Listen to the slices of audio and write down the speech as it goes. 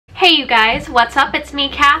Hey you guys, what's up? It's me,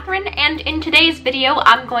 Catherine, and in today's video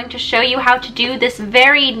I'm going to show you how to do this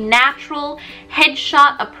very natural,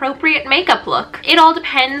 headshot appropriate makeup look. It all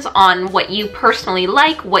depends on what you personally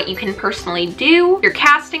like, what you can personally do, your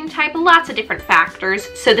casting type, lots of different factors.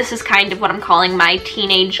 So this is kind of what I'm calling my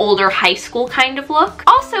teenage, older high school kind of look.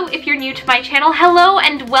 Also, if you're new to my channel, hello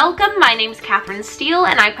and welcome. My name's Katherine Steele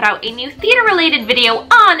and I put out a new theater related video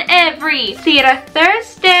on every Theater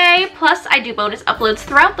Thursday. Plus I do bonus uploads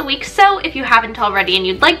throughout the week, so if you haven't already and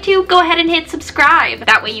you'd like to, go ahead and hit subscribe.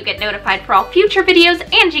 That way you get notified for all future videos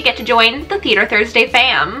and you get to join the Theater Thursday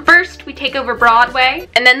fam. First, we take over Broadway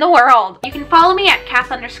and then the world. You can follow me at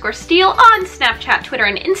Kath_Steele on Snapchat, Twitter,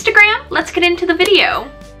 and Instagram. Let's get into the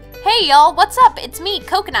video. Hey y'all, what's up? It's me,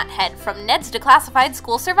 Coconut Head, from Ned's Declassified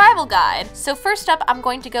School Survival Guide. So first up, I'm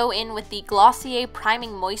going to go in with the Glossier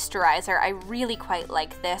Priming Moisturizer. I really quite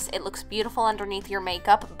like this. It looks beautiful underneath your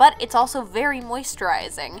makeup, but it's also very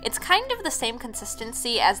moisturizing. It's kind of the same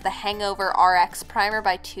consistency as the Hangover RX Primer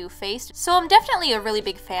by Too Faced, so I'm definitely a really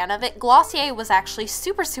big fan of it. Glossier was actually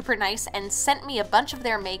super nice and sent me a bunch of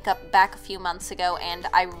their makeup back a few months ago, and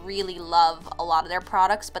I really love a lot of their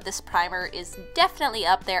products, but this primer is definitely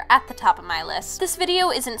up there at the top of my list. This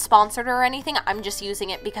video isn't sponsored or anything, I'm just using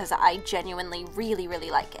it because I genuinely really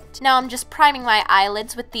like it. Now I'm just priming my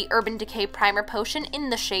eyelids with the Urban Decay Primer Potion in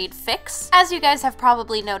the shade Fix. As you guys have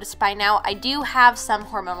probably noticed by now, I do have some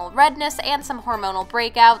hormonal redness and some hormonal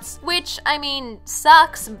breakouts, which, I mean,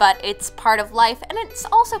 sucks, but it's part of life, and it's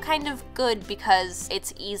also kind of good because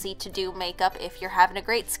it's easy to do makeup if you're having a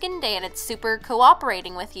great skin day and it's super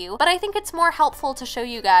cooperating with you. But I think it's more helpful to show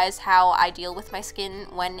you guys how I deal with my skin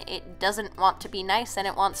when it doesn't want to be nice and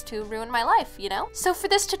it wants to ruin my life, you know? So for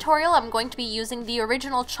this tutorial, I'm going to be using the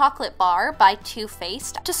Original Chocolate Bar by Too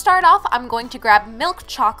Faced. To start off, I'm going to grab Milk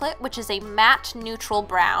Chocolate, which is a matte neutral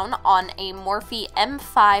brown, on a Morphe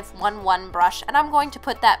M511 brush, and I'm going to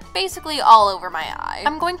put that basically all over my eye.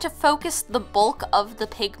 I'm going to focus the bulk of the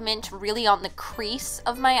pigment really on the crease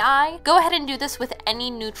of my eye. Go ahead and do this with any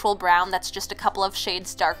neutral brown that's just a couple of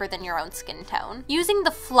shades darker than your own skin tone. Using the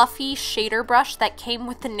fluffy shader brush that came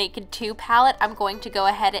with the Naked 2 palette, I'm going to go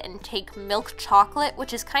ahead and take Milk Chocolate,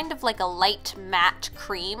 which is kind of like a light matte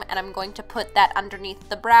cream, and I'm going to put that underneath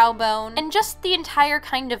the brow bone and just the entire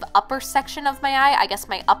kind of upper section of my eye, I guess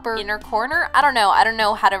my upper inner corner. I don't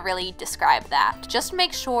know how to really describe that. Just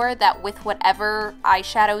make sure that with whatever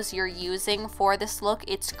eyeshadows you're using for this look,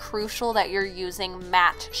 it's crucial that you're using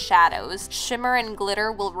matte shadows. Shimmer and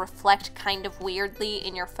glitter will reflect kind of weirdly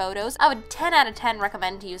in your photos. I would 10 out of 10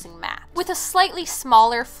 recommend using matte. With a slightly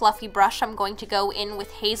smaller fluffy brush, I'm going to go in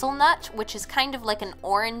with Hazelnut, which is kind of like an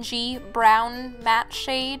orangey brown matte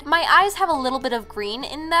shade. My eyes have a little bit of green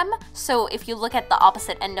in them, so if you look at the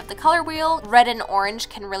opposite end of the color wheel, red and orange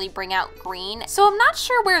can really bring out green. So I'm not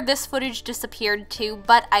sure where this footage disappeared to,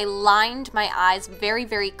 but I lined my eyes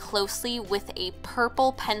very closely with a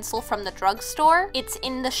purple pencil from the drugstore. It's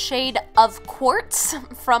in the shade Of Quartz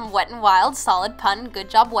from Wet n Wild. Solid pun, good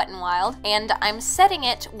job Wet n Wild. And I'm setting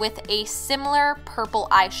it with a similar purple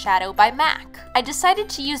eyeshadow by MAC. I decided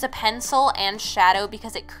to use a pencil and shadow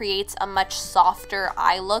because it creates a much softer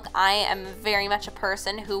eye look. I am very much a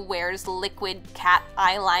person who wears liquid cat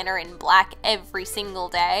eyeliner in black every single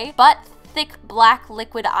day, but thick black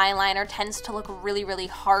liquid eyeliner tends to look really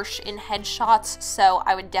harsh in headshots, so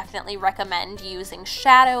I would definitely recommend using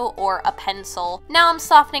shadow or a pencil. Now I'm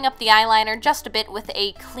softening up the eyeliner just a bit with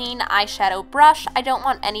a clean eyeshadow brush. I don't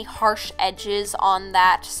want any harsh edges on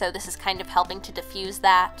that, so this is kind of helping to diffuse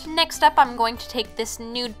that. Next up, I'm going to take this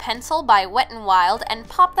nude pencil by Wet n Wild and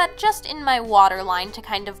pop that just in my waterline to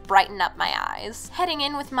kind of brighten up my eyes. Heading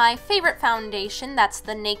in with my favorite foundation, that's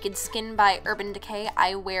the Naked Skin by Urban Decay.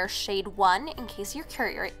 I wear shade 1, in case you're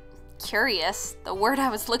curious. The word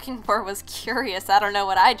I was looking for was curious. I don't know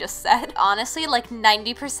what I just said. Honestly, like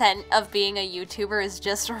 90% of being a YouTuber is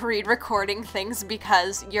just re-recording things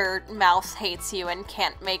because your mouth hates you and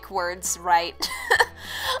can't make words right.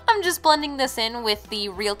 I'm just blending this in with the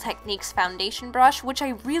Real Techniques foundation brush, which I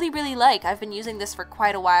really like. I've been using this for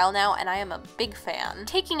quite a while now, and I am a big fan.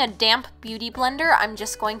 Taking a damp beauty blender, I'm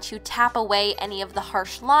just going to tap away any of the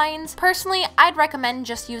harsh lines. Personally, I'd recommend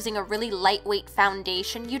just using a really lightweight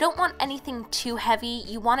foundation. You don't want anything too heavy.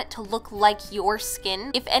 You want it to look like your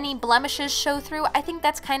skin. If any blemishes show through, I think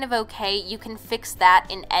that's kind of okay. You can fix that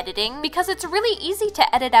in editing because it's really easy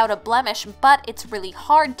to edit out a blemish, but it's really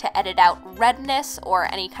hard to edit out redness or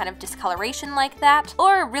or any kind of discoloration like that,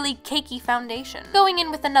 or really cakey foundation. Going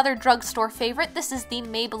in with another drugstore favorite, this is the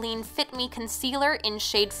Maybelline Fit Me Concealer in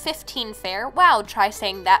shade 15 Fair. Wow, try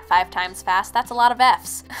saying that 5 times fast, that's a lot of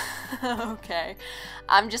F's. Okay.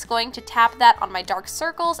 I'm just going to tap that on my dark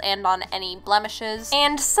circles and on any blemishes.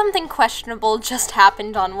 And something questionable just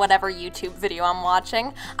happened on whatever YouTube video I'm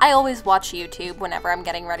watching. I always watch YouTube whenever I'm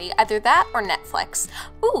getting ready, either that or Netflix.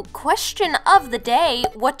 Ooh, question of the day.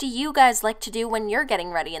 What do you guys like to do when you're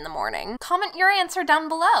getting ready in the morning? Comment your answer down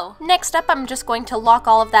below. Next up, I'm just going to lock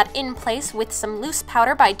all of that in place with some loose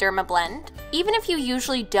powder by Dermablend. Even if you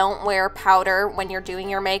usually don't wear powder when you're doing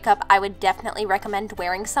your makeup, I would definitely recommend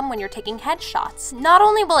wearing some when you're taking headshots. Not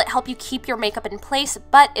only will it help you keep your makeup in place,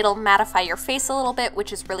 but it'll mattify your face a little bit,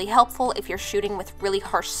 which is really helpful if you're shooting with really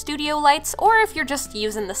harsh studio lights or if you're just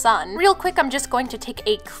using the sun. Real quick, I'm just going to take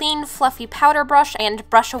a clean, fluffy powder brush and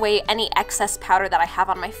brush away any excess powder that I have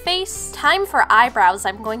on my face. Time for eyebrows.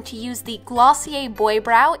 I'm going to use the Glossier Boy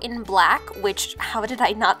Brow in black, which, how did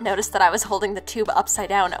I not notice that I was holding the tube upside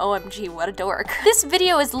down? OMG, what a dork. This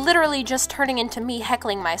video is literally just turning into me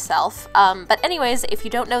heckling myself. But anyways, if you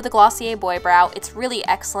don't know the Glossier Boy Brow, it's really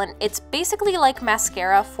excellent. It's basically like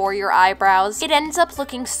mascara for your eyebrows. It ends up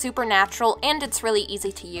looking super natural and it's really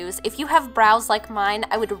easy to use. If you have brows like mine,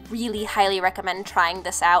 I would really highly recommend trying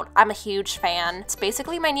this out. I'm a huge fan. It's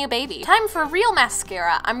basically my new baby. Time for real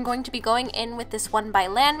mascara. I'm going to be going in with this one by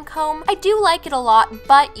Lancome. I do like it a lot,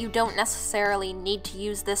 but you don't necessarily need to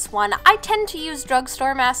use this one. I tend to use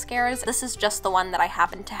drugstore mascaras. This is just the one that I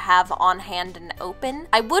happen to have on hand and open.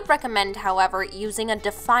 I would recommend, however, using a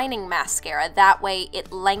defining mascara. That way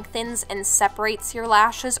it lengthens and separates your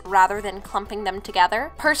lashes rather than clumping them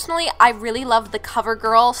together. Personally, I really love the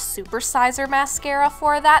CoverGirl Supersizer mascara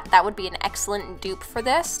for that. That would be an excellent dupe for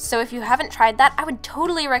this. So if you haven't tried that, I would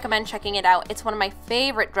totally recommend checking it out. It's one of my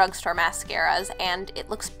favorite drugstore mascaras and it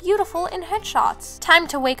looks beautiful in headshots. Time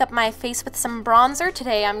to wake up my face with some bronzer.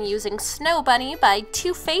 Today I'm using Snow Bunny by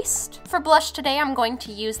Too Faced. For blush today, I'm going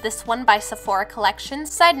to use this one by Sephora Collection.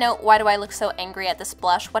 Side note, why do I look so angry at this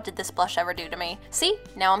blush? What did this blush ever do to me? See?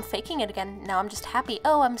 Now I'm faking it again. Now I'm just happy.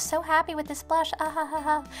 Oh, I'm so happy with this blush. Ah ha ha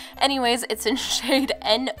ha. Anyways, it's in shade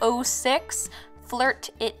N06. Flirt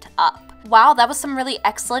It Up. Wow, that was some really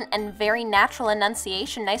excellent and very natural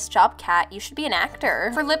enunciation. Nice job, Kat. You should be an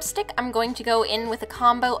actor. For lipstick, I'm going to go in with a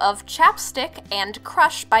combo of Chapstick and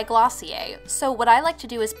Crush by Glossier. So what I like to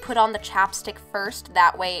do is put on the chapstick first,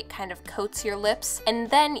 that way it kind of coats your lips, and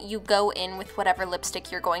then you go in with whatever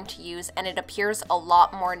lipstick you're going to use, and it appears a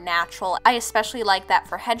lot more natural. I especially like that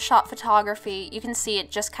for headshot photography. You can see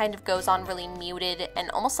it just kind of goes on really muted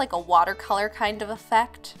and almost like a watercolor kind of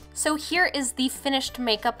effect. So here is the finished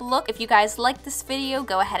makeup look. If you guys like this video,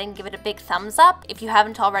 go ahead and give it a big thumbs up. If you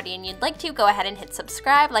haven't already and you'd like to, go ahead and hit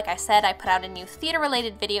subscribe. Like I said, I put out a new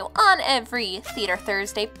theater-related video on every Theater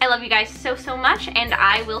Thursday. I love you guys so much, and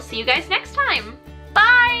I will see you guys next time.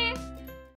 Bye!